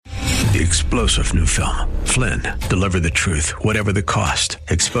the explosive new film, Flynn, deliver the truth, whatever the cost,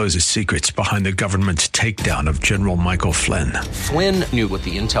 exposes secrets behind the government's takedown of General Michael Flynn. Flynn knew what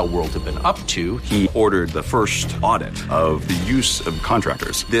the intel world had been up to. He ordered the first audit of the use of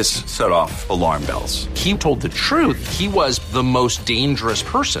contractors. This set off alarm bells. He told the truth. He was the most dangerous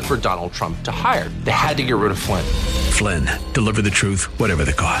person for Donald Trump to hire. They had to get rid of Flynn. Flynn, deliver the truth, whatever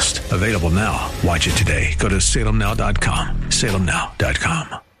the cost. Available now. Watch it today. Go to salemnow.com.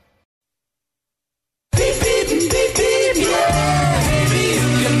 salemnow.com. Beep, beep, beep, beep, yeah. Baby, you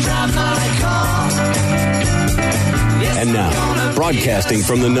can drive my car. Yes, and now, broadcasting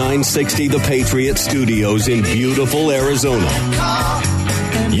from the 960 The Patriot Studios in beautiful Arizona,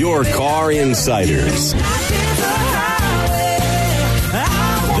 your Car Insiders.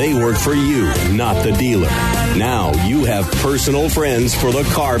 They work for you, not the dealer. Now you have personal friends for the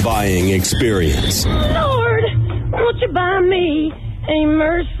car buying experience. Lord, won't you buy me a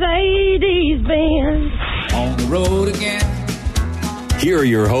Mercedes-Benz? On the road again. Here are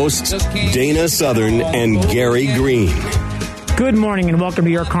your hosts, Dana Southern and Gary Green. Good morning and welcome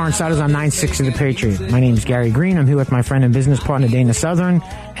to your Car Insiders on 960 The Patriot. My name is Gary Green. I'm here with my friend and business partner Dana Southern,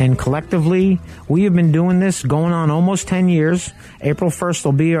 and collectively we have been doing this going on almost 10 years. April 1st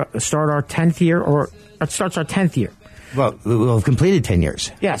will be start our 10th year, or it starts our 10th year. Well, we'll have completed 10 years.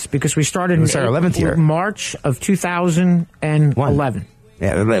 Yes, because we started in our 11th year. March of 2011.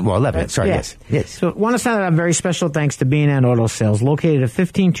 Yeah, well, 11. Sorry, yes. So I want to send out a very special thanks to B&N Auto Sales, located at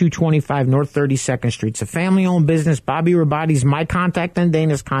 15225 North 32nd Street. It's a family-owned business. Bobby Rabati's my contact and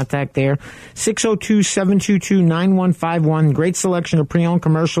Dana's contact there. 602-722-9151. Great selection of pre-owned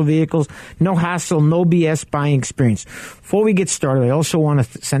commercial vehicles. No hassle, no BS buying experience. Before we get started, I also want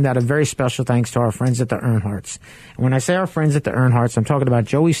to send out a very special thanks to our friends at the Earnhardts. And when I say our friends at the Earnhardts, I'm talking about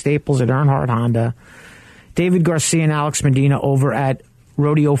Joey Staples at Earnhardt Honda, David Garcia and Alex Medina over at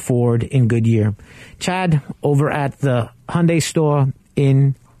Rodeo Ford in Goodyear, Chad over at the Hyundai store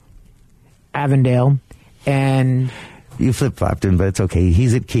in Avondale, and you flip-flopped him, but it's okay.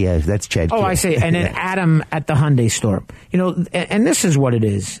 He's at Kia. That's Chad. Oh, Kia. I see. And then Adam at the Hyundai store. You know, and this is what it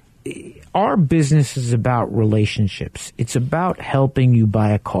is. Our business is about relationships. It's about helping you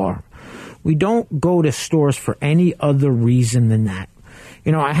buy a car. We don't go to stores for any other reason than that.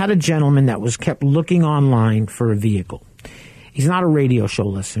 You know, I had a gentleman that was kept looking online for a vehicle. He's not a radio show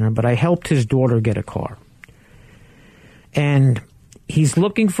listener, but I helped his daughter get a car. And he's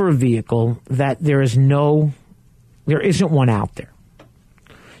looking for a vehicle that there isn't one out there.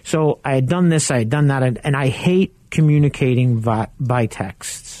 So I had done this, I had done that, and I hate communicating by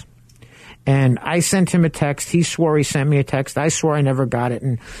texts. And I sent him a text. He swore he sent me a text. I swore I never got it.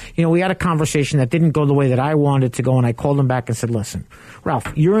 And, you know, we had a conversation that didn't go the way that I wanted to go, and I called him back and said, listen,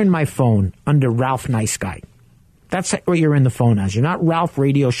 Ralph, you're in my phone under Ralph Nice Guy. That's what you're in the phone as. You're not Ralph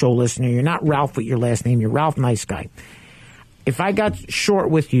radio show listener. You're not Ralph with your last name. You're Ralph Nice Guy. If I got short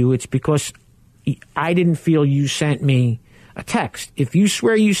with you, it's because I didn't feel you sent me a text. If you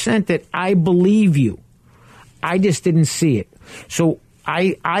swear you sent it, I believe you. I just didn't see it. So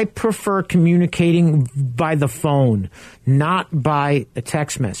I prefer communicating by the phone, not by a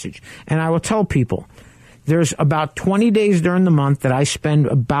text message. And I will tell people, there's about 20 days during the month that I spend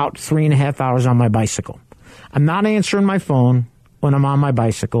about 3.5 hours on my bicycle. I'm not answering my phone when I'm on my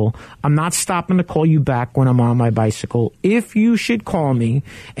bicycle. I'm not stopping to call you back when I'm on my bicycle. If you should call me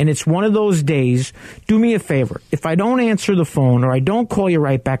and it's one of those days, do me a favor. If I don't answer the phone or I don't call you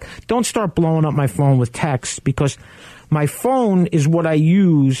right back, don't start blowing up my phone with texts, because my phone is what I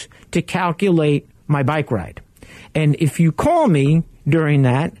use to calculate my bike ride. And if you call me during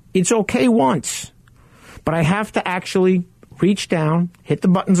that, it's okay once. But I have to actually reach down, hit the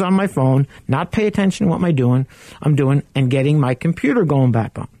buttons on my phone, not pay attention to what I'm doing, and getting my computer going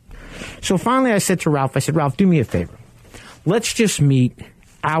back on. So finally I said to Ralph, Ralph, do me a favor. Let's just meet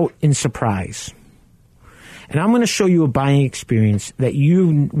out in Surprise. And I'm going to show you a buying experience that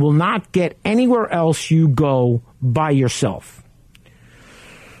you will not get anywhere else you go by yourself.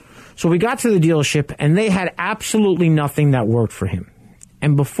 So we got to the dealership, and they had absolutely nothing that worked for him.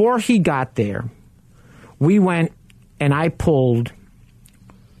 And before he got there, we went and I pulled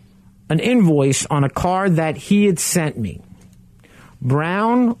an invoice on a car that he had sent me.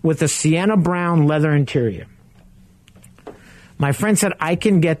 Brown with a sienna brown leather interior. My friend said, I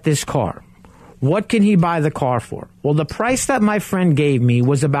can get this car. What can he buy the car for? Well, the price that my friend gave me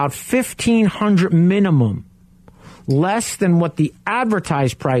was about $1,500 minimum, less than what the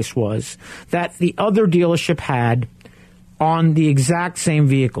advertised price was that the other dealership had on the exact same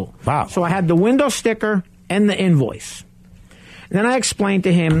vehicle. Wow. So I had the window sticker and the invoice. And then I explained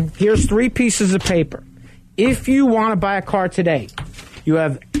to him, here's 3 pieces of paper. If you want to buy a car today, you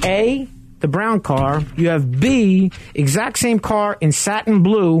have A, the brown car. You have B, exact same car in satin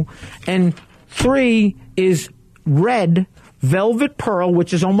blue. And 3 is red, velvet pearl,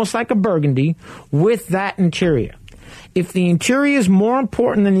 which is almost like a burgundy, with that interior. If the interior is more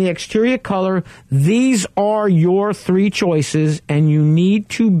important than the exterior color, these are your 3 choices, and you need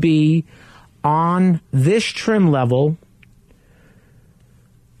to be on this trim level.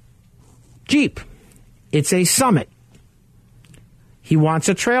 Jeep. It's a Summit. He wants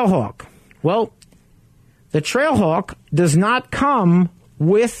a Trailhawk. Well, the Trailhawk does not come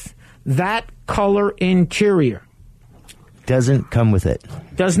with that color interior. Doesn't come with it.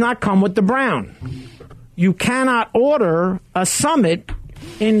 Does not come with the brown. You cannot order a Summit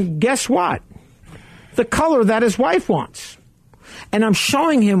in, guess what? The color that his wife wants. And I'm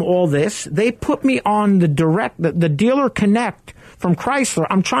showing him all this. They put me on the Dealer Connect from Chrysler.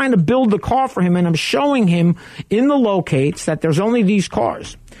 I'm trying to build the car for him, and I'm showing him in the locates that there's only these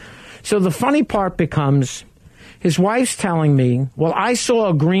cars. So the funny part becomes his wife's telling me, well, I saw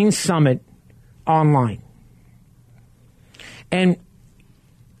a green Summit online. And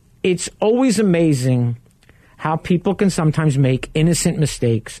it's always amazing how people can sometimes make innocent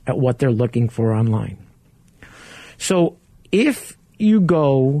mistakes at what they're looking for online. So if you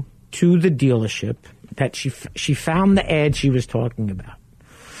go to the dealership that she found the ad she was talking about,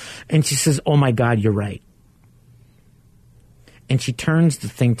 and she says, oh my God, you're right. And she turns the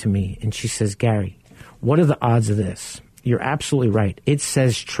thing to me and she says, Gary, what are the odds of this? You're absolutely right. It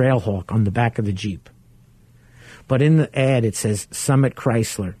says Trailhawk on the back of the Jeep. But in the ad, it says Summit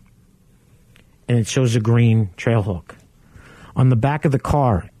Chrysler. And it shows a green Trailhawk. On the back of the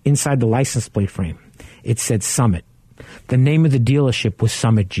car, inside the license plate frame, it said Summit. The name of the dealership was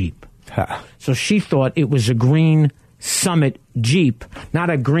Summit Jeep. Huh. So she thought it was a green Summit Jeep, not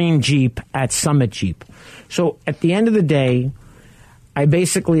a green Jeep at Summit Jeep. So at the end of the day, I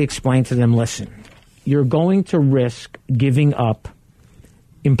basically explained to them, listen, you're going to risk giving up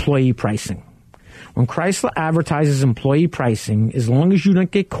employee pricing. When Chrysler advertises employee pricing, as long as you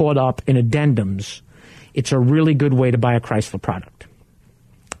don't get caught up in addendums, it's a really good way to buy a Chrysler product.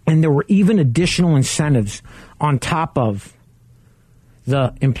 And there were even additional incentives on top of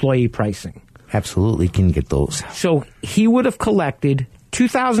the employee pricing. Absolutely can get those. So he would have collected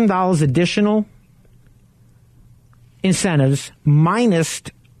 $2,000 additional incentives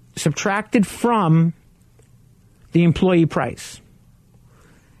subtracted from the employee price.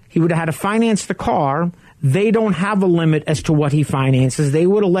 He would have had to finance the car. They don't have a limit as to what he finances. They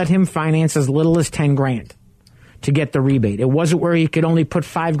would have let him finance as little as $10,000 to get the rebate. It wasn't where he could only put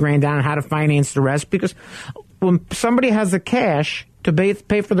 $5,000 down and how to finance the rest, because when somebody has the cash to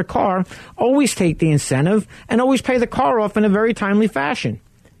pay for the car, always take the incentive and always pay the car off in a very timely fashion.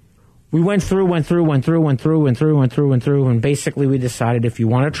 We went through, and basically we decided if you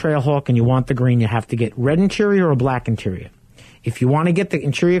want a Trailhawk and you want the green, you have to get red interior or black interior. If you want to get the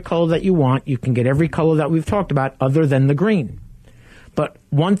interior color that you want, you can get every color that we've talked about other than the green. But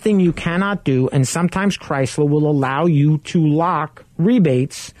one thing you cannot do, and sometimes Chrysler will allow you to lock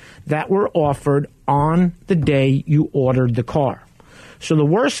rebates that were offered on the day you ordered the car. So the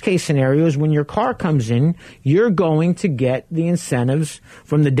worst case scenario is when your car comes in, you're going to get the incentives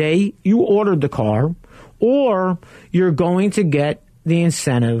from the day you ordered the car, or you're going to get the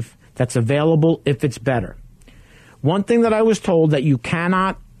incentive that's available if it's better. One thing that I was told that you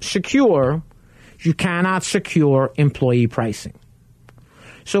cannot secure employee pricing.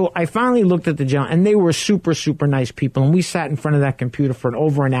 So I finally looked at the gentleman, and they were super, super nice people, and we sat in front of that computer for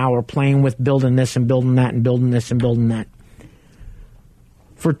over an hour playing with building this and building that and building this and building that.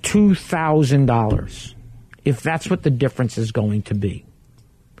 For $2,000, if that's what the difference is going to be,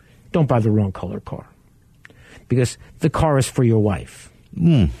 don't buy the wrong color car, because the car is for your wife.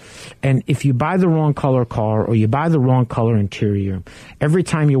 And if you buy the wrong color car or you buy the wrong color interior, every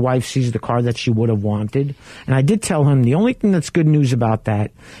time your wife sees the car that she would have wanted, and I did tell him the only thing that's good news about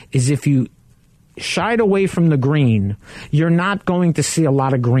that is if you shied away from the green, you're not going to see a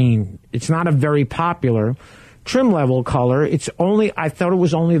lot of green. It's not a very popular trim level color. I thought it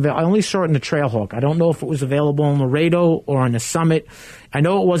was only I only saw it in the Trailhawk. I don't know if it was available on the Laredo or on the Summit. I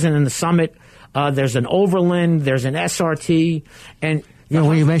know it wasn't in the Summit. There's an Overland, there's an SRT, and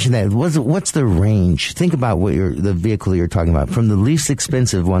when you mentioned that, what's the range? Think about the vehicle you're talking about. From the least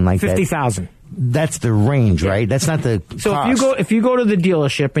expensive one like that, $50,000. That's the range, right? That's not the cost. So if you go to the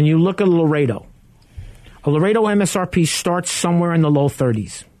dealership and you look at a Laredo MSRP starts somewhere in the low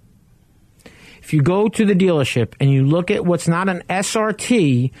 30s. If you go to the dealership and you look at what's not an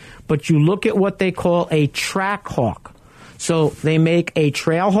SRT, but you look at what they call a Trackhawk. So they make a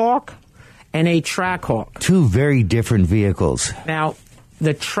Trailhawk and a Trackhawk. Two very different vehicles. Now,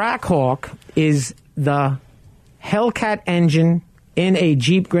 the Trackhawk is the Hellcat engine in a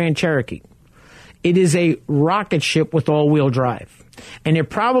Jeep Grand Cherokee. It is a rocket ship with all-wheel drive. And it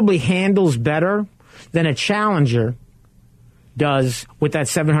probably handles better than a Challenger does with that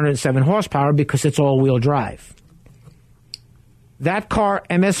 707 horsepower because it's all-wheel drive. That car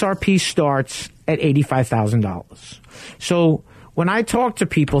MSRP starts at $85,000. So when I talk to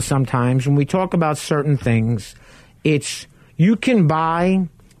people sometimes, when we talk about certain things, it's you can buy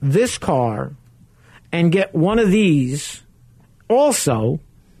this car and get one of these also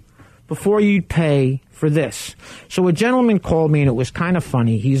before you'd pay for this. So a gentleman called me, and it was kind of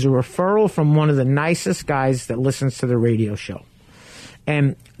funny. He's a referral from one of the nicest guys that listens to the radio show.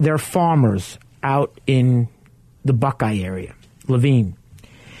 And they're farmers out in the Buckeye area, Levine.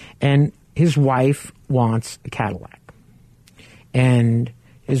 And his wife wants a Cadillac. And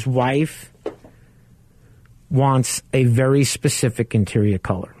his wife wants a very specific interior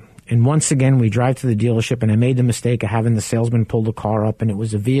color. And once again, we drive to the dealership, and I made the mistake of having the salesman pull the car up, and it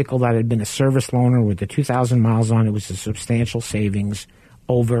was a vehicle that had been a service loaner with the 2,000 miles on it. It was a substantial savings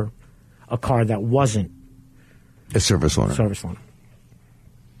over a car that wasn't a service loaner.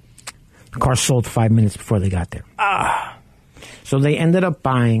 The car sold 5 minutes before they got there. So they ended up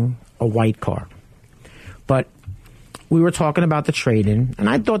buying a white car. But we were talking about the trade-in, and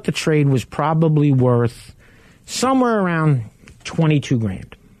I thought the trade was probably worth somewhere around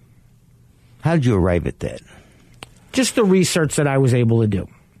 $22,000. How did you arrive at that? Just the research that I was able to do.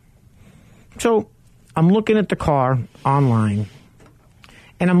 So I'm looking at the car online,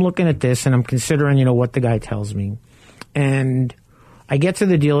 and I'm looking at this, and I'm considering, what the guy tells me. And I get to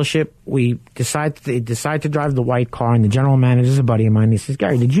the dealership. We decide to drive the white car, and the general manager is a buddy of mine. He says,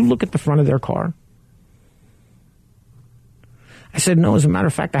 "Gary, did you look at the front of their car?" I said, "No, as a matter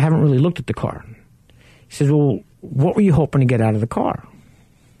of fact, I haven't really looked at the car." He says, "Well, what were you hoping to get out of the car?"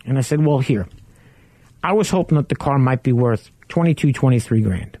 And I said, "Well, here. I was hoping that the car might be worth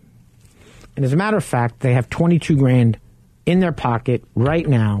 $23,000. And as a matter of fact, they have $22,000 in their pocket right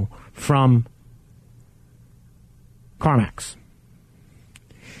now from CarMax."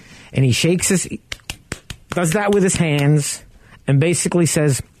 And he does that with his hands, and basically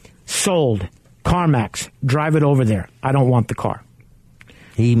says, "Sold. CarMax. Drive it over there. I don't want the car."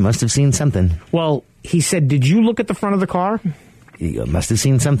 He must have seen something. Well, he said, "Did you look at the front of the car?" He must have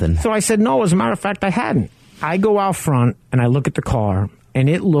seen something. So I said, "No, as a matter of fact, I hadn't." I go out front and I look at the car, and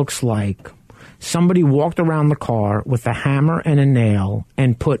it looks like somebody walked around the car with a hammer and a nail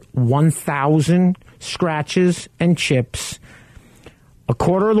and put 1,000 scratches and chips a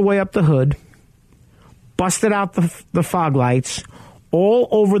quarter of the way up the hood, busted out the fog lights, all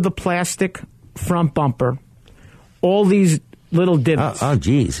over the plastic front bumper, all these little divots. Oh,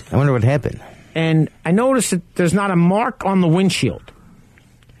 geez. I wonder what happened. And I noticed that there's not a mark on the windshield.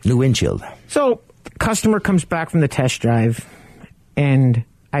 New windshield. So the customer comes back from the test drive, and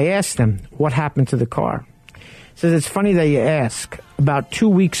I asked them, "What happened to the car?" He says, "It's funny that you ask. About 2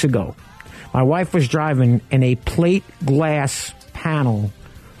 weeks ago, my wife was driving, and a plate glass panel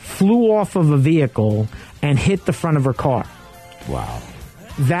flew off of a vehicle and hit the front of her car." Wow.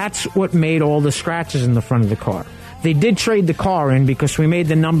 That's what made all the scratches in the front of the car. They did trade the car in because we made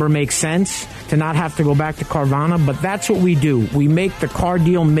the number make sense to not have to go back to Carvana, but that's what we do. We make the car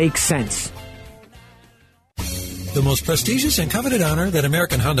deal make sense. The most prestigious and coveted honor that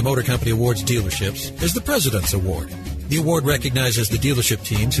American Honda Motor Company awards dealerships is the President's Award. The award recognizes the dealership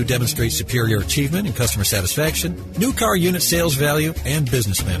teams who demonstrate superior achievement in customer satisfaction, new car unit sales value, and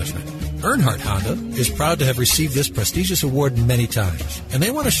business management. Earnhardt Honda is proud to have received this prestigious award many times, and they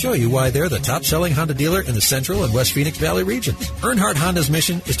want to show you why they're the top-selling Honda dealer in the Central and West Phoenix Valley regions. Earnhardt Honda's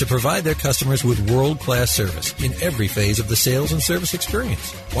mission is to provide their customers with world-class service in every phase of the sales and service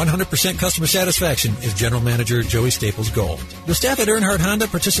experience. 100% customer satisfaction is General Manager Joey Staples' goal. The staff at Earnhardt Honda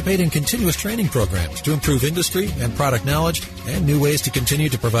participate in continuous training programs to improve industry and product knowledge and new ways to continue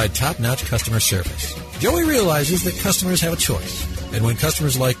to provide top-notch customer service. Joey realizes that customers have a choice, and when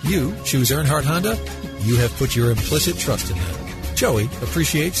customers like you choose Earnhardt Honda, you have put your implicit trust in them. Joey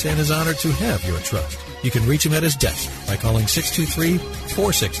appreciates and is honored to have your trust. You can reach him at his desk by calling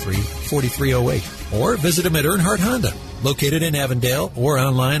 623-463-4308 or visit him at Earnhardt Honda, located in Avondale, or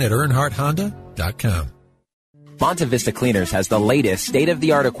online at earnhardthonda.com. Monta Vista Cleaners has the latest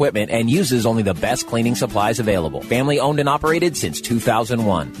state-of-the-art equipment and uses only the best cleaning supplies available. Family owned and operated since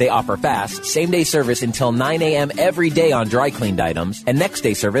 2001. They offer fast, same-day service until 9 a.m. every day on dry cleaned items and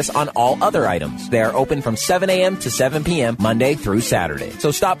next-day service on all other items. They are open from 7 a.m. to 7 p.m. Monday through Saturday.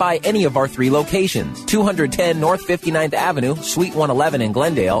 So stop by any of our 3 locations, 210 North 59th Avenue, Suite 111 in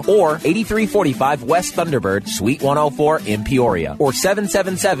Glendale, or 8345 West Thunderbird, Suite 104 in Peoria, or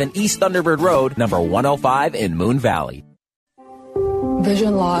 777 East Thunderbird Road, number 105 in Moon Valley.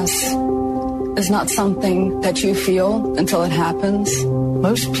 Vision loss is not something that you feel until it happens.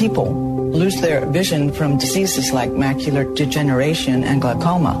 Most people lose their vision from diseases like macular degeneration and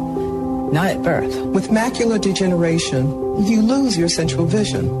glaucoma, not at birth. With macular degeneration, you lose your central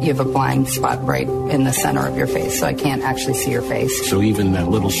vision. You have a blind spot right in the center of your face, so I can't actually see your face. So even that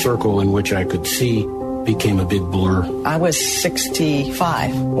little circle in which I could see became a big blur. I was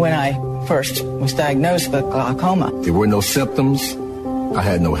 65 when I first was diagnosed with glaucoma. There were no symptoms. I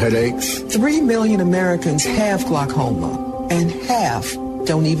had no headaches. 3 million Americans have glaucoma, and half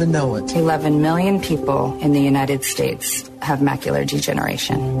don't even know it. 11 million people in the United States have macular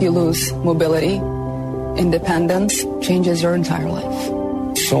degeneration. You lose mobility, independence, changes your entire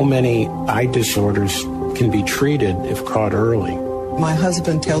life. So many eye disorders can be treated if caught early. My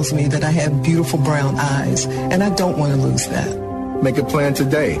husband tells me that I have beautiful brown eyes, and I don't want to lose that. Make a plan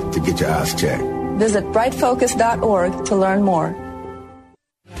today to get your eyes checked. Visit brightfocus.org to learn more.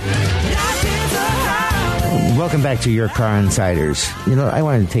 Welcome back to Your Car Insiders. You know, I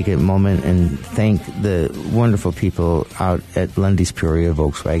want to take a moment and thank the wonderful people out at Lundy's Peoria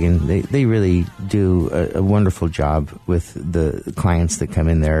Volkswagen. They really do a wonderful job with the clients that come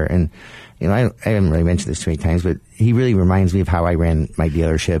in there. And, you know, I haven't really mentioned this too many times, but he really reminds me of how I ran my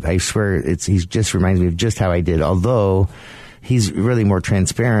dealership. I swear he just reminds me of just how I did, although he's really more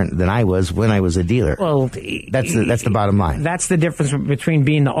transparent than I was when I was a dealer. Well, that's the bottom line. That's the difference between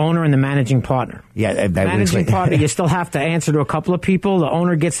being the owner and the managing partner. Yeah, managing partner, you still have to answer to a couple of people. The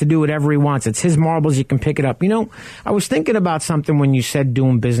owner gets to do whatever he wants. It's his marbles. You can pick it up. You know, I was thinking about something when you said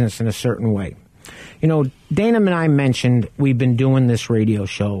doing business in a certain way. You know, Dana and I mentioned we've been doing this radio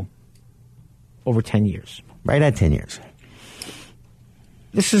show over 10 years. Right at 10 years.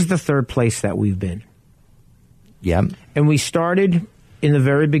 This is the third place that we've been. Yeah. And we started in the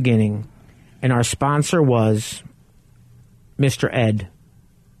very beginning, and our sponsor was Mr. Ed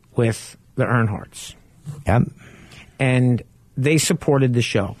with the Earnhardts. Yep. And they supported the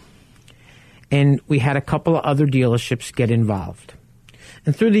show. And we had a couple of other dealerships get involved.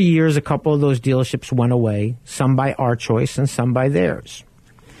 And through the years, a couple of those dealerships went away, some by our choice and some by theirs.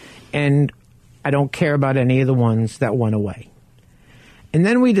 And I don't care about any of the ones that went away. And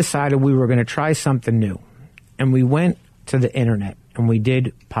then we decided we were going to try something new. And we went to the internet and we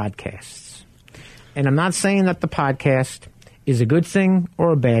did podcasts. And I'm not saying that the podcast is a good thing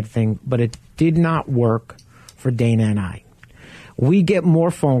or a bad thing, but it did not work for Dana and I. We get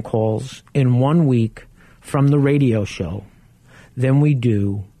more phone calls in 1 week from the radio show than we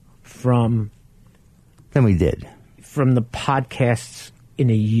do from the podcasts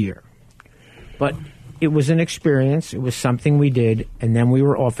in a year. But it was an experience. It was something we did, and then we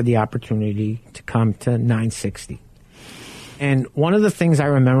were offered the opportunity to come to 960. And one of the things I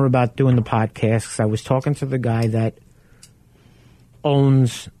remember about doing the podcasts, I was talking to the guy that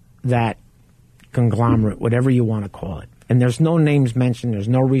owns that conglomerate, whatever you want to call it. And there's no names mentioned. There's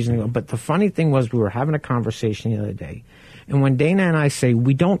no reason to go. But the funny thing was we were having a conversation the other day. And when Dana and I say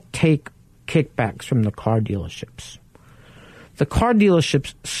we don't take kickbacks from the car dealerships, the car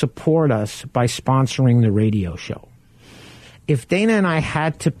dealerships support us by sponsoring the radio show. If Dana and I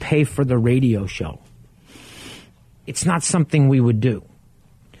had to pay for the radio show, it's not something we would do.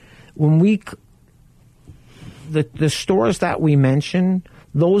 When the stores that we mention,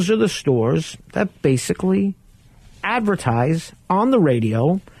 those are the stores that basically advertise on the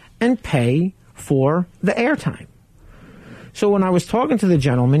radio and pay for the airtime. So when I was talking to the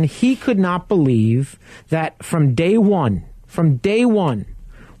gentleman, he could not believe that from day one,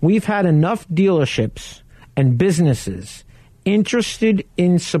 we've had enough dealerships and businesses interested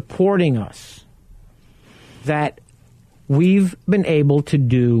in supporting us that we've been able to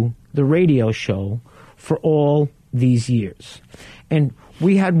do the radio show for all these years. And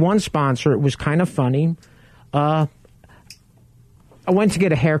we had one sponsor. It was kind of funny. I went to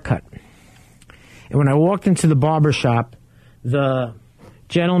get a haircut. And when I walked into the barber shop, the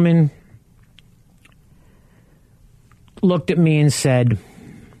gentleman looked at me and said,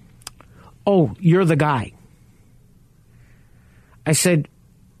 "Oh, you're the guy." I said,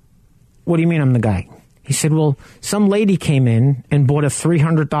 "What do you mean I'm the guy?" He said, "Well, some lady came in and bought a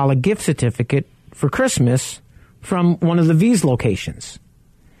 $300 gift certificate for Christmas from one of the V's locations.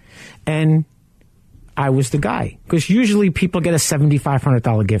 And I was the guy. Because usually people get a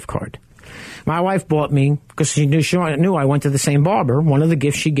 $7,500 gift card. My wife bought me, because she knew I went to the same barber, one of the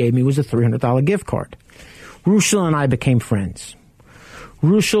gifts she gave me was a $300 gift card. Ruschel and I became friends.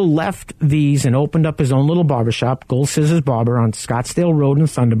 Ruschel left V's and opened up his own little barbershop, Gold Scissors Barber, on Scottsdale Road in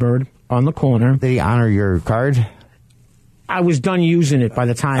Thunderbird, on the corner. Did he honor your card? I was done using it by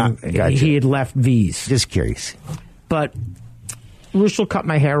the time he had left V's. Just curious. But Ruschel cut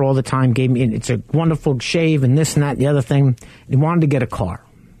my hair all the time, gave me, it's a wonderful shave and this and that and the other thing. He wanted to get a car.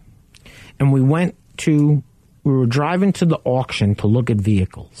 And we were driving to the auction to look at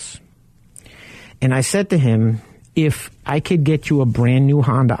vehicles. And I said to him, if I could get you a brand new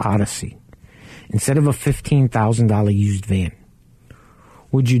Honda Odyssey instead of a $15,000 used van,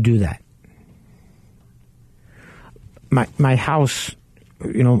 would you do that? My house,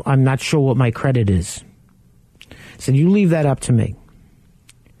 I'm not sure what my credit is. I said, you leave that up to me.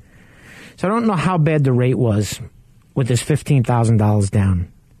 So I don't know how bad the rate was with this $15,000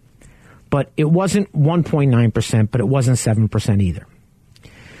 down. But it wasn't 1.9%, but it wasn't 7% either.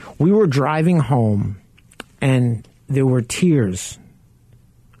 We were driving home, and there were tears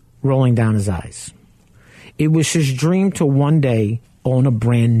rolling down his eyes. It was his dream to one day own a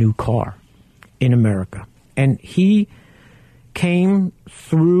brand new car in America. And he came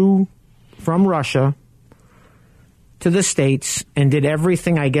through from Russia to the States and did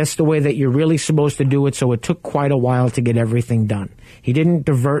everything, I guess, the way that you're really supposed to do it, so it took quite a while to get everything done. He didn't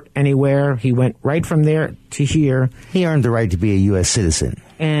divert anywhere. He went right from there to here. He earned the right to be a U.S. citizen.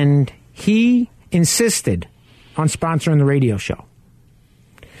 And he insisted on sponsoring the radio show.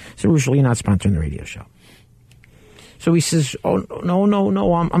 So, Ruschel, you're not sponsoring the radio show. So he says, oh, no,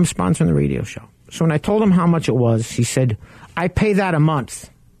 I'm sponsoring the radio show. So when I told him how much it was, he said, I pay that a month.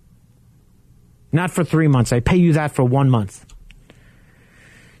 Not for 3 months. I pay you that for 1 month.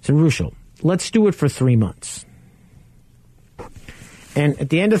 So, Ruschel, let's do it for 3 months. And at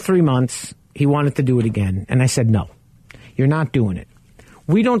the end of 3 months, he wanted to do it again. And I said, no, you're not doing it.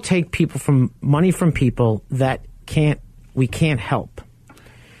 We don't take money from people that we can't help.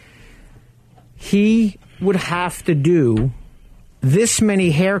 He would have to do this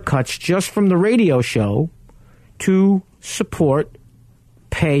many haircuts just from the radio show to support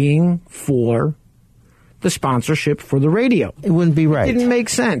paying for the sponsorship for the radio. It wouldn't be right. It didn't make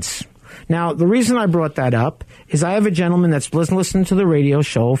sense. Now, the reason I brought that up is I have a gentleman that's listened to the radio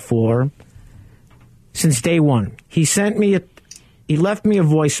show since day one. He left me a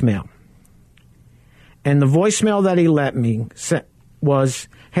voicemail. And the voicemail that he left me was,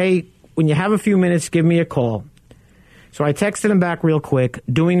 hey, when you have a few minutes, give me a call. So I texted him back real quick,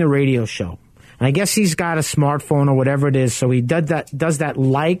 doing the radio show. And I guess he's got a smartphone or whatever it is, so he does that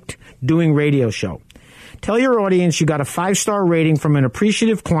liked doing radio show. Tell your audience you got a 5-star rating from an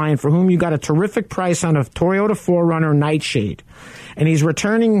appreciative client for whom you got a terrific price on a Toyota 4Runner Nightshade. And he's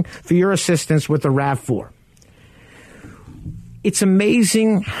returning for your assistance with the RAV4. It's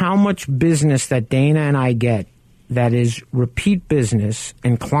amazing how much business that Dana and I get that is repeat business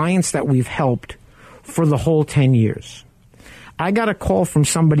and clients that we've helped for the whole 10 years. I got a call from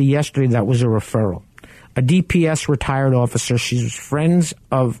somebody yesterday that was a referral. A DPS retired officer. She's friends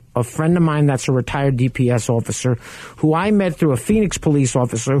of a friend of mine that's a retired DPS officer who I met through a Phoenix police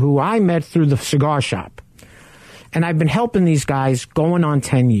officer who I met through the cigar shop. And I've been helping these guys going on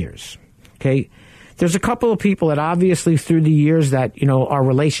 10 years. Okay? There's a couple of people that obviously through the years that, our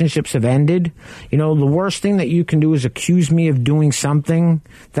relationships have ended. The worst thing that you can do is accuse me of doing something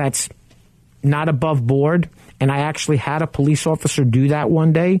that's not above board. And I actually had a police officer do that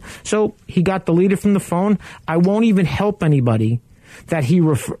one day. So he got deleted from the phone. I won't even help anybody that he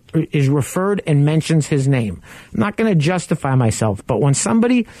is referred and mentions his name. I'm not going to justify myself. But when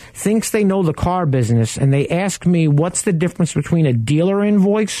somebody thinks they know the car business and they ask me what's the difference between a dealer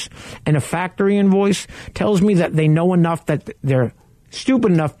invoice and a factory invoice, tells me that they know enough that they're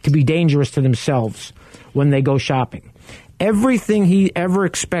stupid enough to be dangerous to themselves when they go shopping. Everything he ever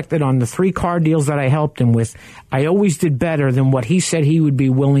expected on the 3 car deals that I helped him with, I always did better than what he said he would be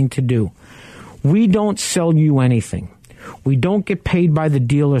willing to do. We don't sell you anything. We don't get paid by the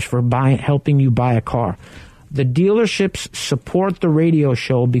dealers for helping you buy a car. The dealerships support the radio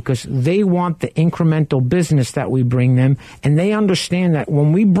show because they want the incremental business that we bring them, and they understand that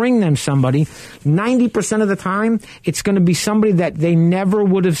when we bring them somebody, 90% of the time, it's going to be somebody that they never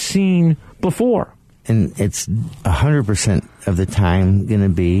would have seen before. And it's 100% of the time going to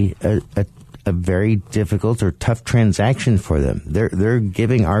be a a very difficult or tough transaction for them. They're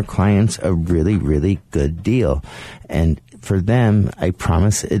giving our clients a really, really good deal. And for them, I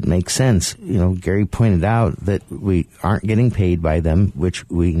promise it makes sense. Gary pointed out that we aren't getting paid by them, which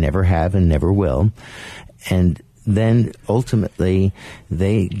we never have and never will. And then ultimately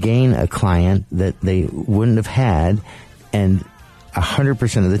they gain a client that they wouldn't have had, and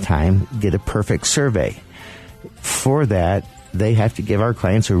 100% of the time get a perfect survey. For that, they have to give our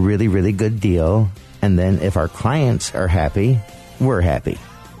clients a really, really good deal. And then if our clients are happy, we're happy.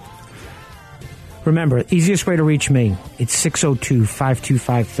 Remember, easiest way to reach me, it's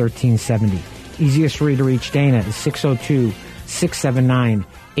 602-525-1370. Easiest way to reach Dana is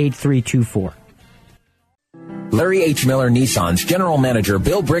 602-679-8324. Larry H. Miller Nissan's General Manager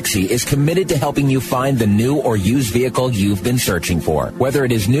Bill Brixey is committed to helping you find the new or used vehicle you've been searching for. Whether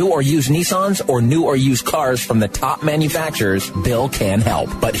it is new or used Nissans or new or used cars from the top manufacturers, Bill can help.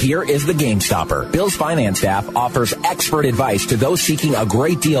 But here is the game stopper. Bill's finance staff offers expert advice to those seeking a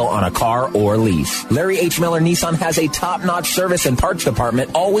great deal on a car or lease. Larry H. Miller Nissan has a top-notch service and parts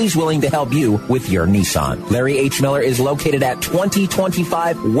department always willing to help you with your Nissan. Larry H. Miller is located at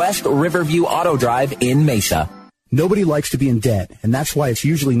 2025 West Riverview Auto Drive in Mesa. Nobody likes to be in debt, and that's why it's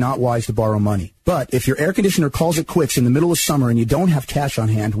usually not wise to borrow money. But if your air conditioner calls it quits in the middle of summer and you don't have cash on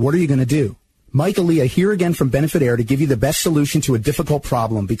hand, what are you going to do? Mike Aaliyah here again from Benefit Air to give you the best solution to a difficult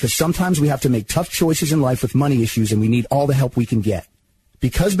problem, because sometimes we have to make tough choices in life with money issues, and we need all the help we can get.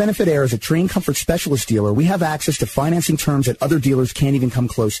 Because Benefit Air is a Train Comfort Specialist dealer, we have access to financing terms that other dealers can't even come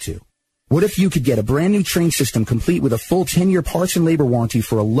close to. What if you could get a brand new train system complete with a full 10-year parts and labor warranty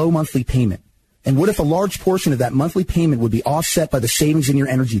for a low monthly payment? And what if a large portion of that monthly payment would be offset by the savings in your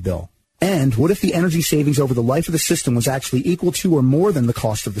energy bill? And what if the energy savings over the life of the system was actually equal to or more than the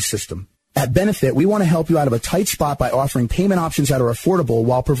cost of the system? At Benefit, we want to help you out of a tight spot by offering payment options that are affordable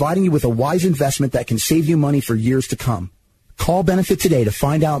while providing you with a wise investment that can save you money for years to come. Call Benefit today to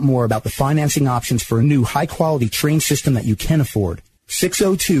find out more about the financing options for a new high-quality train system that you can afford.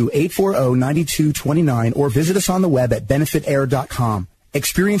 602-840-9229 or visit us on the web at benefitair.com.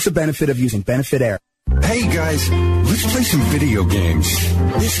 Experience the benefit of using Benefit Air. Hey guys, let's play some video games.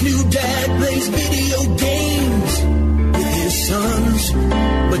 This new dad plays video games with his sons,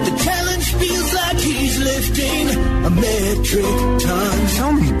 but the challenge feels like he's lifting a metric ton.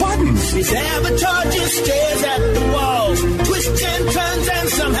 So many buttons. His avatar just stares at the walls, twists and turns and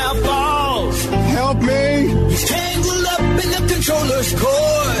somehow falls. Help me! He's tangled up in the controller's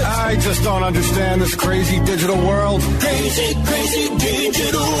cord. I just don't understand this crazy digital world. Crazy, crazy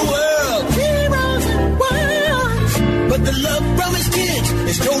digital world. Heroes and worlds. But the love from his kids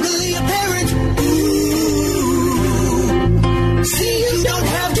is totally apparent. Ooh. See, you don't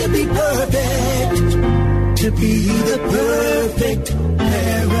have to be perfect to be the perfect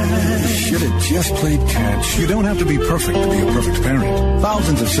parent. Should have just played catch. You don't have to be perfect to be a perfect parent.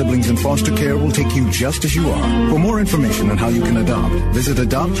 Thousands of siblings in foster care will take you just as you are. For more information on how you can adopt, visit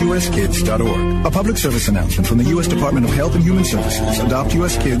adoptuskids.org. A public service announcement from the U.S. Department of Health and Human Services, Adopt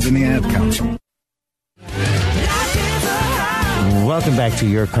U.S. Kids, and the Ad Council. Welcome back to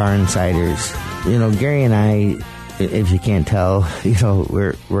Your Car Insiders. Gary and I, if you can't tell,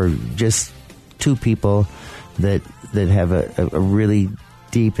 we're just two people that have a really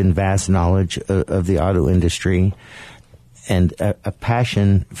deep and vast knowledge of the auto industry and a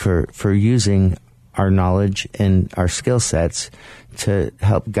passion for using our knowledge and our skill sets to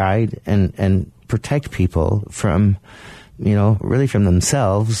help guide and protect people from, really from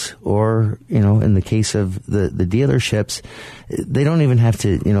themselves, or, in the case of the dealerships, they don't even have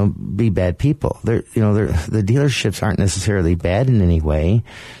to, be bad people. The dealerships aren't necessarily bad in any way.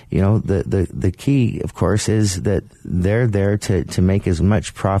 The key, of course, is that they're there to make as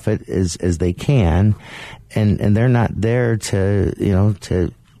much profit as they can. And they're not there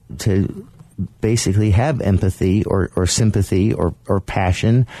to basically have empathy or sympathy or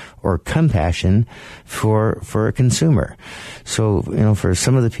passion or compassion for a consumer. So, for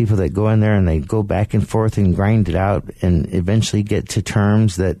some of the people that go in there and they go back and forth and grind it out and eventually get to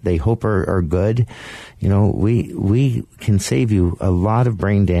terms that they hope are good, we can save you a lot of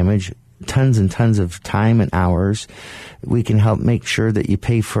brain damage, tons and tons of time and hours. We can help make sure that you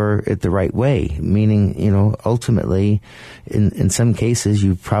pay for it the right way, meaning, ultimately, in some cases,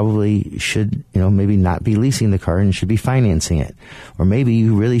 you probably should, maybe not be leasing the car and should be financing it. Or maybe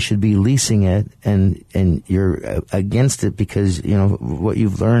you really should be leasing it and you're against it because, what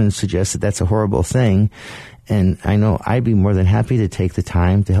you've learned suggests that that's a horrible thing. And I know I'd be more than happy to take the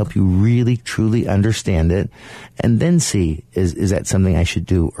time to help you really, truly understand it and then see, is that something I should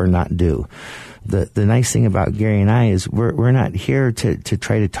do or not do? the nice thing about Gary and I is we're not here to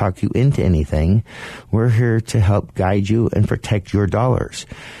try to talk you into anything. We're here to help guide you and protect your dollars.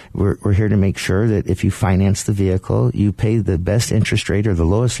 We're here to make sure that if you finance the vehicle, you pay the best interest rate or the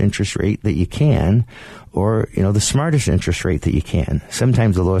lowest interest rate that you can, or, the smartest interest rate that you can.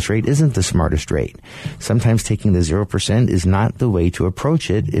 Sometimes the lowest rate isn't the smartest rate. Sometimes taking the 0% is not the way to approach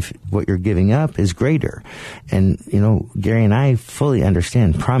it if what you're giving up is greater. And, Gary and I fully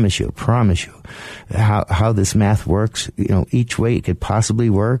understand, promise you, how this math works, each way it could possibly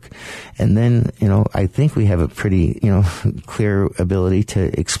work. And then, I think we have a pretty, clear ability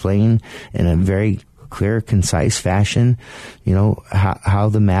to explain in a very clear, concise fashion, how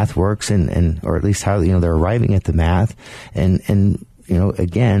the math works and or at least how, they're arriving at the math. And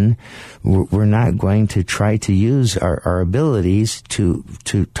again, we're not going to try to use our abilities to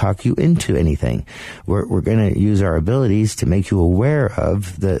talk you into anything. We're going to use our abilities to make you aware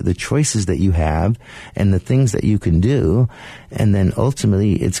of the choices that you have and the things that you can do. And then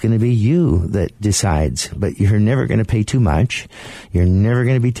ultimately it's going to be you that decides, but you're never going to pay too much. You're never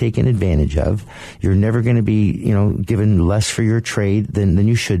going to be taken advantage of. You're never going to be, given less for your trade than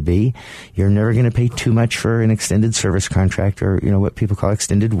you should be. You're never going to pay too much for an extended service contract or, what people call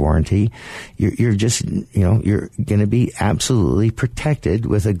extended warranty. You're just, you're going to be absolutely protected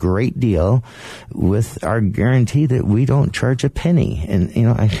with a great deal with our guarantee that we don't charge a penny. And,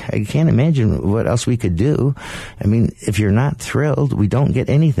 I can't imagine what else we could do. I mean, if you're not thrilled, we don't get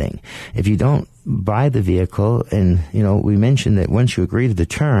anything. If you don't buy the vehicle and, we mentioned that once you agree to the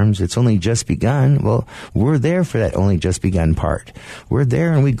terms, it's only just begun. Well, we're there for that only just begun part. We're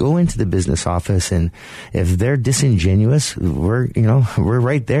there and we go into the business office, and if they're disingenuous, we're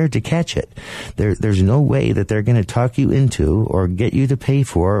right there to catch it. There's no way that they're going to talk you into or get you to pay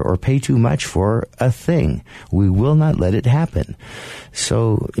for or pay too much for a thing. We will not let it happen.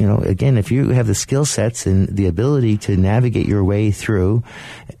 So, again, if you have the skill sets and the ability to navigate your way through,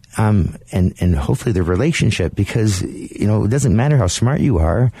 and hopefully the relationship, because, it doesn't matter how smart you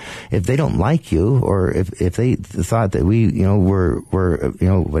are. If they don't like you, or if they thought that we, were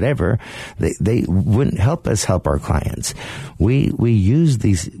whatever, they wouldn't help us help our clients. We use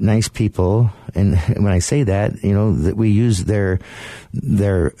these nice people. And when I say that, that we use their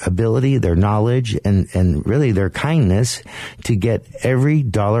ability, their knowledge, and really their kindness to get every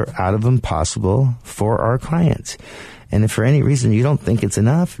dollar out of them possible for our clients. And if for any reason you don't think it's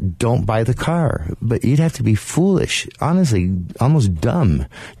enough, don't buy the car. But you'd have to be foolish, honestly, almost dumber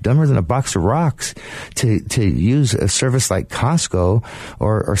than a box of rocks to use a service like Costco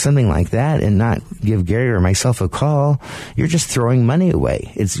or something like that and not give Gary or myself a call. You're just throwing money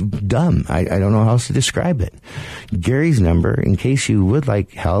away. It's dumb. I don't know how else to describe it. Gary's number, in case you would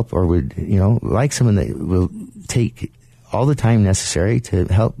like help or would, like someone that will take all the time necessary to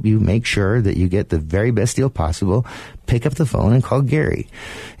help you make sure that you get the very best deal possible, pick up the phone and call Gary.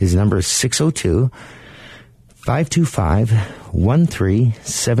 His number is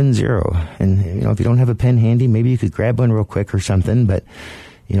 602-525-1370. And, if you don't have a pen handy, maybe you could grab one real quick or something. But,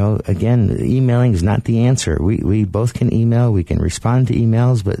 again, emailing is not the answer. We both can email. We can respond to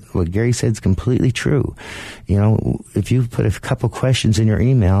emails. But what Gary said is completely true. If you put a couple questions in your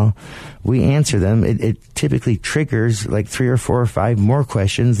email, we answer them. It typically triggers like 3 or 4 or 5 more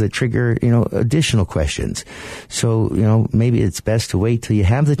questions that trigger, additional questions. So, maybe it's best to wait till you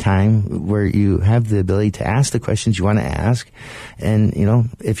have the time where you have the ability to ask the questions you want to ask. And,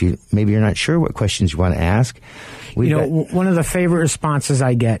 if maybe you're not sure what questions you want to ask. One of the favorite responses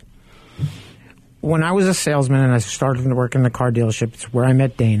I get when I was a salesman and I started to work in the car dealership, it's where I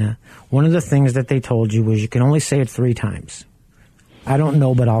met Dana. One of the things that they told you was you can only say it 3 times. I don't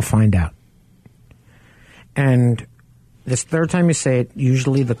know, but I'll find out. And this third time you say it,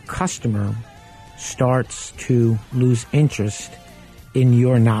 usually the customer starts to lose interest in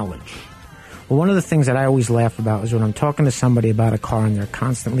your knowledge. Well, one of the things that I always laugh about is when I'm talking to somebody about a car and they're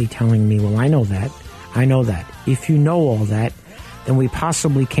constantly telling me, well, I know that. If you know all that, then we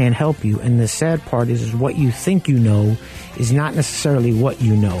possibly can't help you. And the sad part is what you think you know is not necessarily what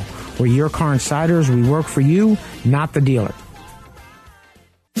you know. We're your car insiders. We work for you, not the dealer.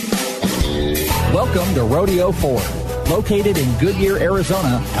 Welcome to Rodeo Ford, located in Goodyear,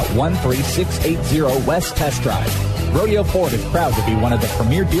 Arizona at 13680 West Test Drive. Rodeo Ford is proud to be one of the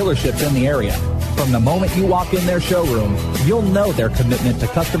premier dealerships in the area. From the moment you walk in their showroom, you'll know their commitment to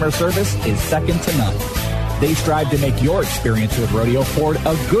customer service is second to none. They strive to make your experience with Rodeo Ford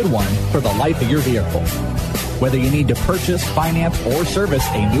a good one for the life of your vehicle. Whether you need to purchase, finance, or service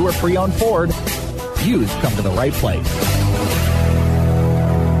a new or pre-owned Ford, you've come to the right place.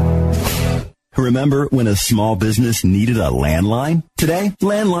 Remember when a small business needed a landline? Today,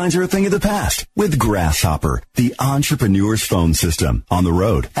 landlines are a thing of the past with Grasshopper, the entrepreneur's phone system. On the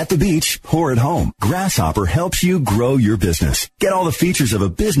road, at the beach, or at home, Grasshopper helps you grow your business. Get all the features of a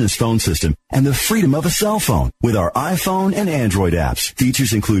business phone system and the freedom of a cell phone with our iPhone and Android apps.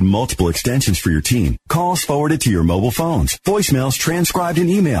 Features include multiple extensions for your team, calls forwarded to your mobile phones, voicemails transcribed and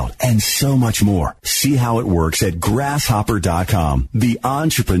emailed, and so much more. See how it works at grasshopper.com, the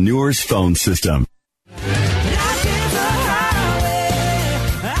entrepreneur's phone system.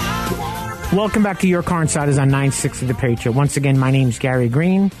 Welcome back to Your Car Insiders on 960 The Patriot. Once again, my name's Gary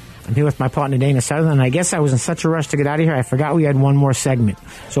Green. I'm here with my partner Dana Sutherland, and I guess I was in such a rush to get out of here, I forgot we had one more segment.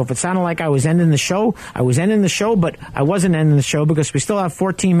 So if it sounded like I was ending the show, I was ending the show, but I wasn't ending the show because we still have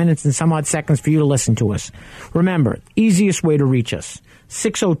 14 minutes and some odd seconds for you to listen to us. Remember, easiest way to reach us,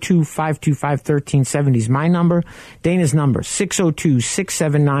 602-525-1370 is my number. Dana's number,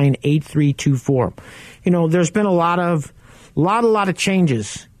 602-679-8324. You know, there's been a lot of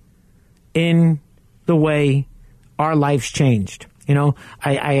changes in the way our lives changed. You know,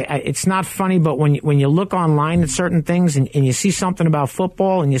 it's not funny, but when you look online at certain things and you see something about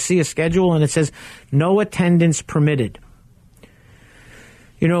football and you see a schedule and it says no attendance permitted,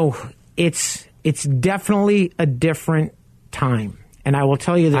 you know, it's definitely a different time. And I will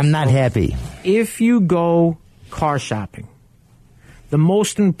tell you this. I'm not happy. If you go car shopping, the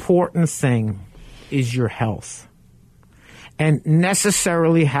most important thing is your health. And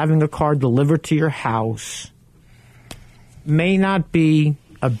necessarily having a car delivered to your house may not be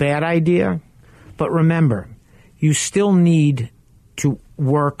a bad idea, but remember, you still need to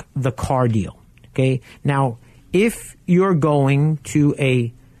work the car deal. Okay? Now, if you're going to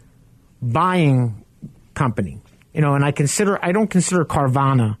a buying company, you know, and I don't consider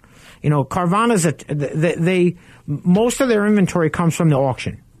Carvana, you know, Carvana's most of their inventory comes from the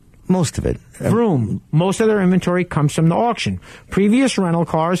auction. Most of it. Vroom. Most of their inventory comes from the auction. Previous rental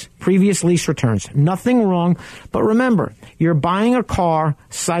cars, previous lease returns. Nothing wrong. But remember, you're buying a car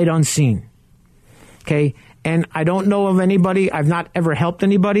sight unseen. Okay? And I don't know of anybody, I've not ever helped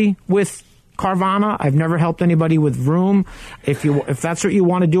anybody with Carvana. I've never helped anybody with Vroom. If that's what you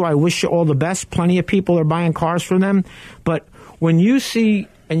want to do, I wish you all the best. Plenty of people are buying cars from them. But when you see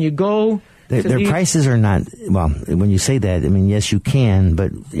and you go... Their prices are not, well, when you say that, I mean, yes, you can,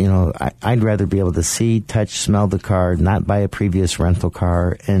 but, you know, I'd rather be able to see, touch, smell the car, not buy a previous rental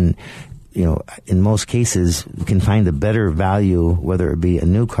car, and, you know, in most cases, you can find a better value, whether it be a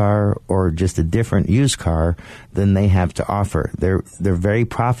new car or just a different used car, than they have to offer. They're very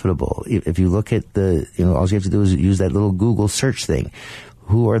profitable. If you look at all you have to do is use that little Google search thing.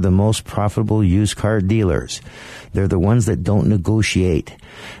 Who are the most profitable used car dealers? They're the ones that don't negotiate.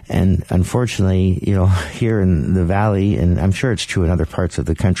 And unfortunately, you know, here in the Valley, and I'm sure it's true in other parts of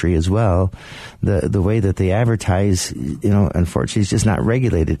the country as well, the way that they advertise, you know, unfortunately is just not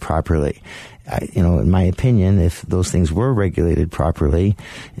regulated properly. You know, in my opinion, if those things were regulated properly,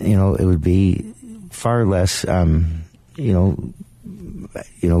 you know, it would be far less, I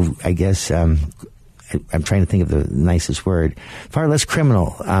guess, I'm trying to think of the nicest word, far less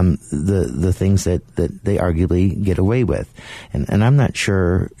criminal, the things that they arguably get away with. And I'm not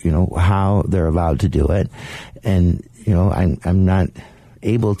sure, you know, how they're allowed to do it. And, you know, I'm not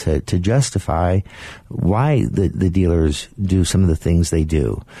able to justify why the dealers do some of the things they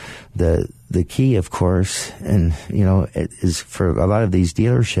do. The key, of course, and, you know, is for a lot of these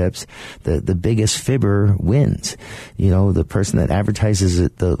dealerships, the biggest fibber wins. You know, the person that advertises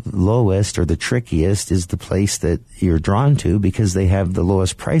it the lowest or the trickiest is the place that you're drawn to because they have the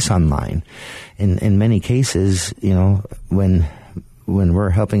lowest price online. In many cases, you know, when we're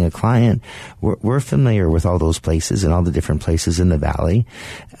helping a client, we're familiar with all those places and all the different places in the Valley.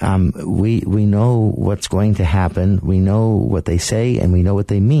 We know what's going to happen. We know what they say and we know what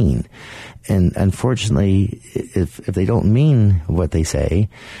they mean. And unfortunately, if they don't mean what they say,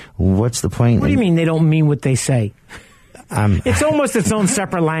 what's the point? What do you mean they don't mean what they say? It's almost its own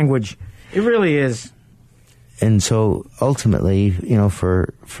separate language. It really is. And so ultimately, you know,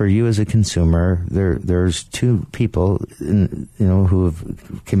 for you as a consumer, there's two people, who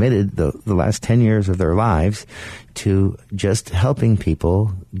have committed the last 10 years of their lives to just helping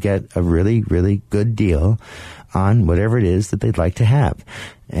people get a really, really good deal on whatever it is that they'd like to have,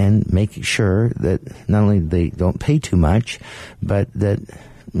 and making sure that not only they don't pay too much, but that,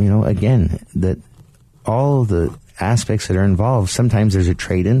 you know, again, that all the aspects that are involved, sometimes there's a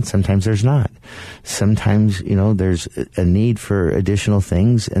trade-in, sometimes there's not. Sometimes, you know, there's a need for additional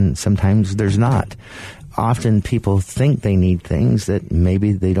things, and sometimes there's not. Often people think they need things that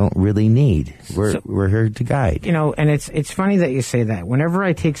maybe they don't really need. We're here to guide. You know, and it's funny that you say that. Whenever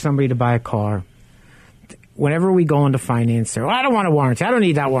I take somebody to buy a car, whenever we go into finance, they're, I don't want a warranty. I don't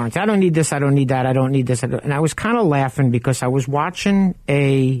need that warranty. I don't need this. I don't need that. I don't need this. And I was kind of laughing because I was watching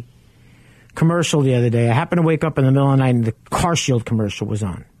a commercial the other day. I happened to wake up in the middle of the night and the Car Shield commercial was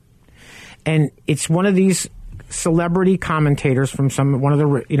on. And it's one of these celebrity commentators from one of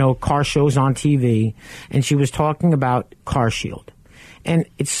the car shows on TV, and she was talking about Car Shield. And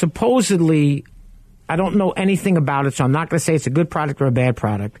it's supposedly, I don't know anything about it, so I'm not going to say it's a good product or a bad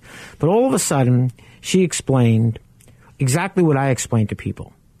product. But all of a sudden, she explained exactly what I explained to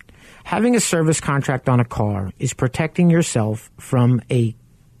people. Having a service contract on a car is protecting yourself from a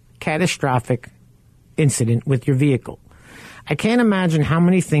catastrophic incident with your vehicle. I can't imagine how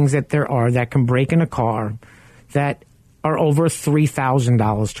many things that there are that can break in a car that are over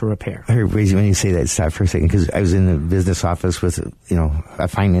 $3,000 to repair. I heard when you say that, stop for a second, because I was in the business office with, a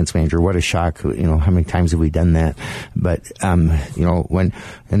finance manager. What a shock. How many times have we done that? But, when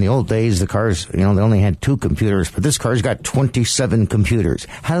in the old days, the cars, they only had 2 computers, but this car's got 27 computers.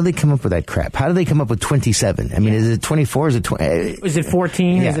 How do they come up with that crap? How do they come up with 27? I mean, is it 24? Is it 20? Is it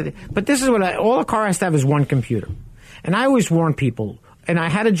 14? Yeah. But this is all a car has to have is one computer. And I always warn people, and I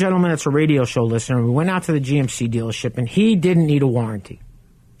had a gentleman that's a radio show listener, and we went out to the GMC dealership, and he didn't need a warranty.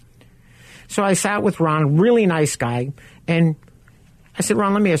 So I sat with Ron, really nice guy, and I said,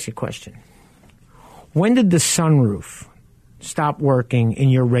 Ron, let me ask you a question. When did the sunroof stop working in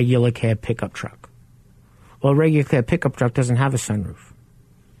your regular cab pickup truck? Well, a regular cab pickup truck doesn't have a sunroof.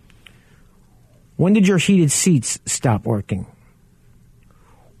 When did your heated seats stop working?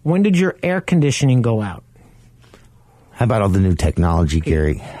 When did your air conditioning go out? How about all the new technology,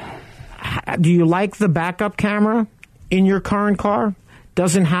 Gary? Do you like the backup camera in your current car?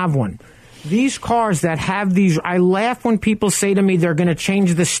 Doesn't have one. These cars that have these, I laugh when people say to me they're going to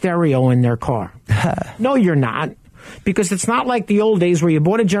change the stereo in their car. No, you're not. Because it's not like the old days where you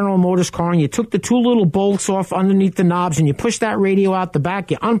bought a General Motors car and you took the 2 little bolts off underneath the knobs and you pushed that radio out the back,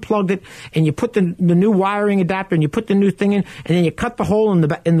 you unplugged it, and you put the new wiring adapter and you put the new thing in, and then you cut the hole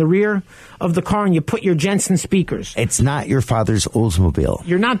in the rear of the car and you put your Jensen speakers. It's not your father's Oldsmobile.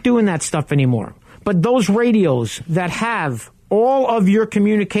 You're not doing that stuff anymore. But those radios that have all of your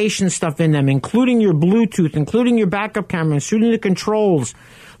communication stuff in them, including your Bluetooth, including your backup camera, including the controls,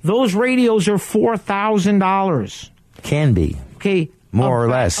 those radios are $4,000. Can be. Okay. More or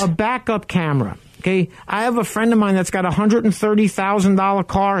less. A backup camera. Okay. I have a friend of mine that's got a $130,000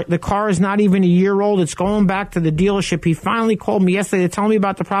 car. The car is not even a year old. It's going back to the dealership. He finally called me yesterday to tell me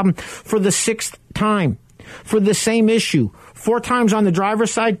about the problem for the 6th time. For the same issue. 4 times on the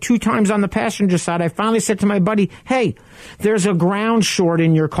driver's side, 2 times on the passenger side. I finally said to my buddy, hey, there's a ground short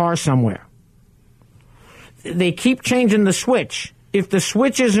in your car somewhere. They keep changing the switch. If the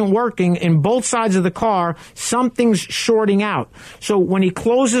switch isn't working in both sides of the car, something's shorting out. So when he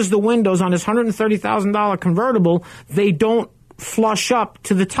closes the windows on his $130,000 convertible, they don't flush up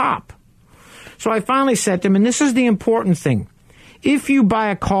to the top. So I finally said to him, and this is the important thing. If you buy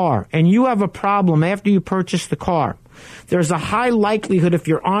a car and you have a problem after you purchase the car, there's a high likelihood if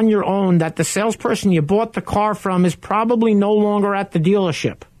you're on your own that the salesperson you bought the car from is probably no longer at the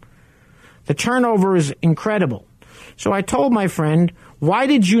dealership. The turnover is incredible. So I told my friend, why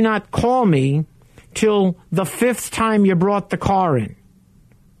did you not call me till the 5th time you brought the car in?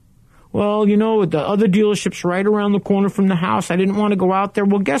 Well, the other dealership's right around the corner from the house. I didn't want to go out there.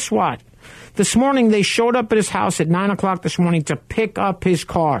 Well, guess what? This morning they showed up at his house at 9 o'clock this morning to pick up his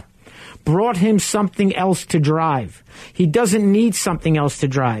car. Brought him something else to drive. He doesn't need something else to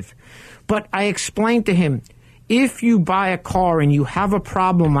drive. But I explained to him, if you buy a car and you have a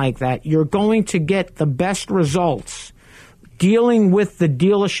problem like that, you're going to get the best results dealing with the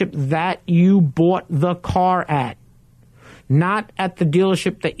dealership that you bought the car at, not at the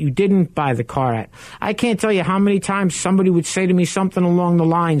dealership that you didn't buy the car at. I can't tell you how many times somebody would say to me something along the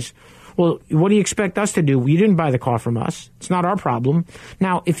lines, well, what do you expect us to do? You didn't buy the car from us. It's not our problem.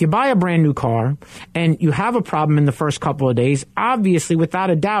 Now, if you buy a brand new car and you have a problem in the first couple of days, obviously, without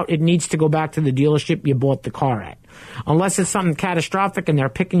a doubt, it needs to go back to the dealership you bought the car at. Unless it's something catastrophic and they're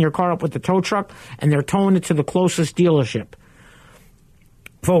picking your car up with the tow truck and they're towing it to the closest dealership.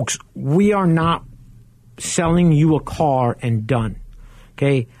 Folks, we are not selling you a car and done.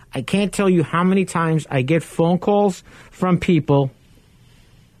 Okay? I can't tell you how many times I get phone calls from people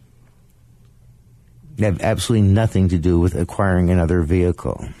have absolutely nothing to do with acquiring another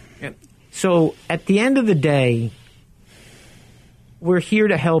vehicle. So at the end of the day, we're here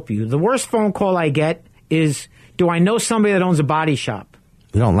to help you. The worst phone call I get is, do I know somebody that owns a body shop?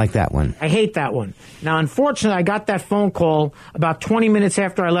 We don't like that one. I hate that one. Now, unfortunately, I got that phone call about 20 minutes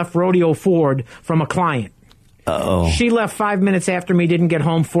after I left Rodeo Ford from a client. Uh-oh. She left 5 minutes after me, didn't get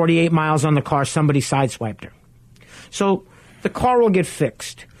home, 48 miles on the car. Somebody sideswiped her. So the car will get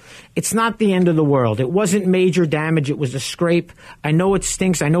fixed. It's not the end of the world. It wasn't major damage. It was a scrape. I know it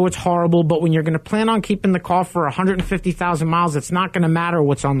stinks. I know it's horrible. But when you're going to plan on keeping the car for 150,000 miles, it's not going to matter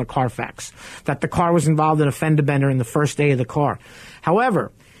what's on the Carfax, that the car was involved in a fender bender in the first day of the car.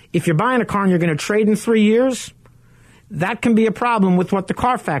 However, if you're buying a car and you're going to trade in 3 years, that can be a problem with what the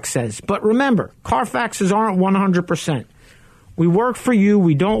Carfax says. But remember, Carfaxes aren't 100%. We work for you.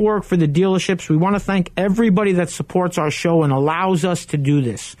 We don't work for the dealerships. We want to thank everybody that supports our show and allows us to do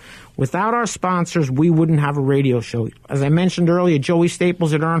this. Without our sponsors, we wouldn't have a radio show. As I mentioned earlier, Joey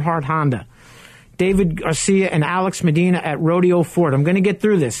Staples at Earnhardt Honda, David Garcia and Alex Medina at Rodeo Ford. I'm going to get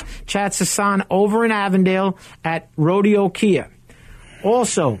through this. Chad Sasan over in Avondale at Rodeo Kia.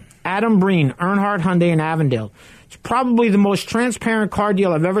 Also, Adam Breen, Earnhardt Hyundai in Avondale. It's probably the most transparent car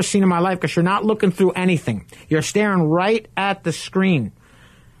deal I've ever seen in my life because you're not looking through anything. You're staring right at the screen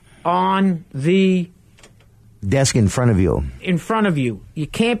on the desk in front of you. In front of you. You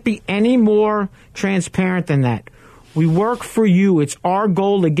can't be any more transparent than that. We work for you. It's our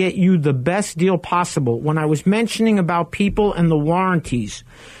goal to get you the best deal possible. When I was mentioning about people and the warranties,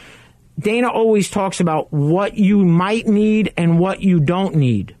 Dana always talks about what you might need and what you don't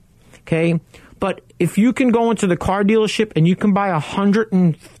need. Okay? But if you can go into the car dealership and you can buy a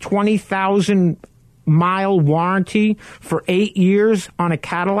 120,000 mile warranty for 8 years on a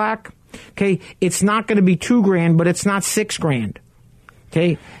Cadillac, okay, it's not going to be $2,000, but it's not $6,000.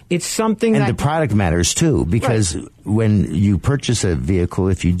 Okay, it's something and that... And the product matters, too, because when you purchase a vehicle,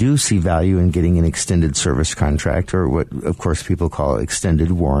 if you do see value in getting an extended service contract, or what, of course, people call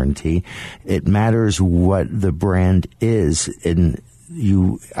extended warranty, it matters what the brand is. And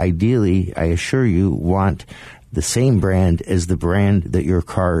you, ideally, I assure you, want the same brand as the brand that your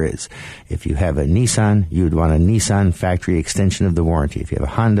car is. If you have a Nissan, you would want a Nissan factory extension of the warranty. If you have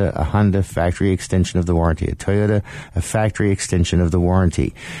a Honda factory extension of the warranty. A Toyota, a factory extension of the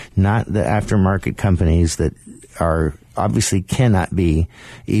warranty. Not the aftermarket companies that are obviously cannot be,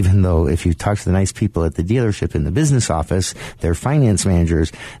 even though if you talk to the nice people at the dealership in the business office, their finance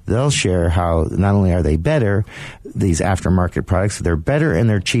managers, they'll share how not only are they better, these aftermarket products, they're better and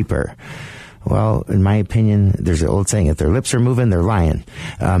they're cheaper. Well, in my opinion, there's an old saying, if their lips are moving, they're lying,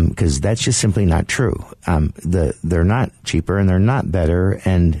 because that's just simply not true. They're not cheaper and they're not better,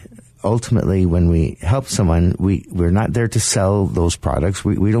 and ultimately, when we help someone, we're not there to sell those products.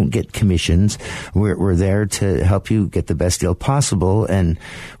 We don't get commissions. We're there to help you get the best deal possible. And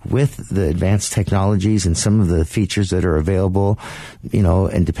with the advanced technologies and some of the features that are available, you know,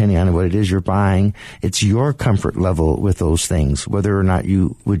 and depending on what it is you're buying, it's your comfort level with those things, whether or not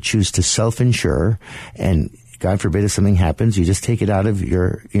you would choose to self-insure. And God forbid if something happens, you just take it out of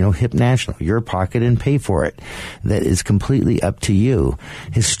your, HIP National, your pocket, and pay for it. That is completely up to you.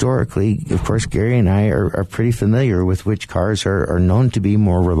 Historically, of course, Gary and I are pretty familiar with which cars are known to be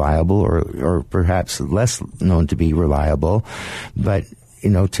more reliable or perhaps less known to be reliable. But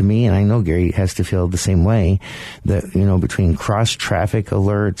to me, and I know Gary has to feel the same way, that, between cross-traffic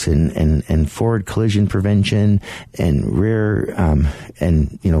alerts and forward collision prevention and rear,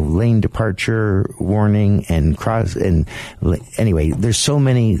 lane departure warning and anyway, there's so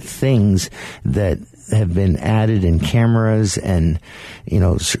many things that have been added in cameras and,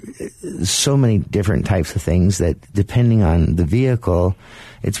 so many different types of things that depending on the vehicle,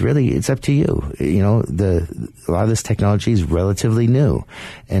 it's up to you. A lot of this technology is relatively new.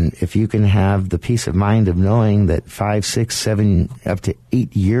 And if you can have the peace of mind of knowing that 5, 6, 7, up to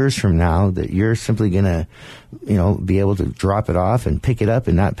 8 years from now that you're simply going to, be able to drop it off and pick it up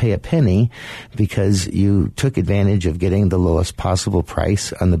and not pay a penny because you took advantage of getting the lowest possible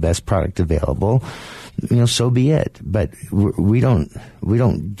price on the best product available, so be it. But we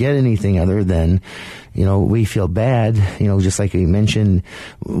don't get anything other than, we feel bad, just like you mentioned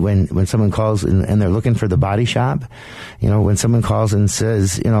when someone calls and they're looking for the body shop, when someone calls and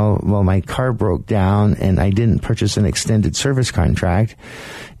says, well, my car broke down and I didn't purchase an extended service contract,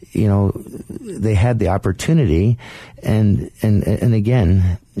 they had the opportunity and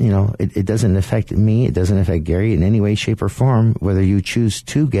again, it doesn't affect me. It doesn't affect Gary in any way, shape or form, whether you choose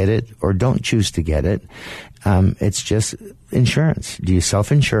to get it or don't choose to get it. It's just insurance. Do you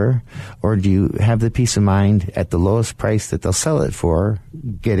self-insure or do you have the peace of mind at the lowest price that they'll sell it for,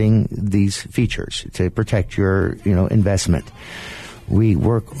 getting these features to protect your, investment? We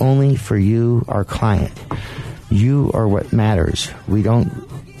work only for you, our client. You are what matters. We don't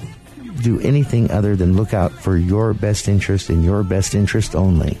do anything other than look out for your best interest and your best interest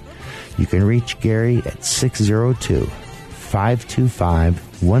only. You can reach Gary at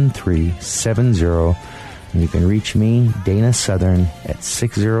 602-525-1370. And you can reach me, Dana Southern, at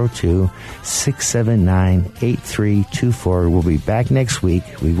 602-679-8324. We'll be back next week.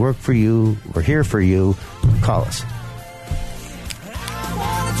 We work for you. We're here for you. Call us.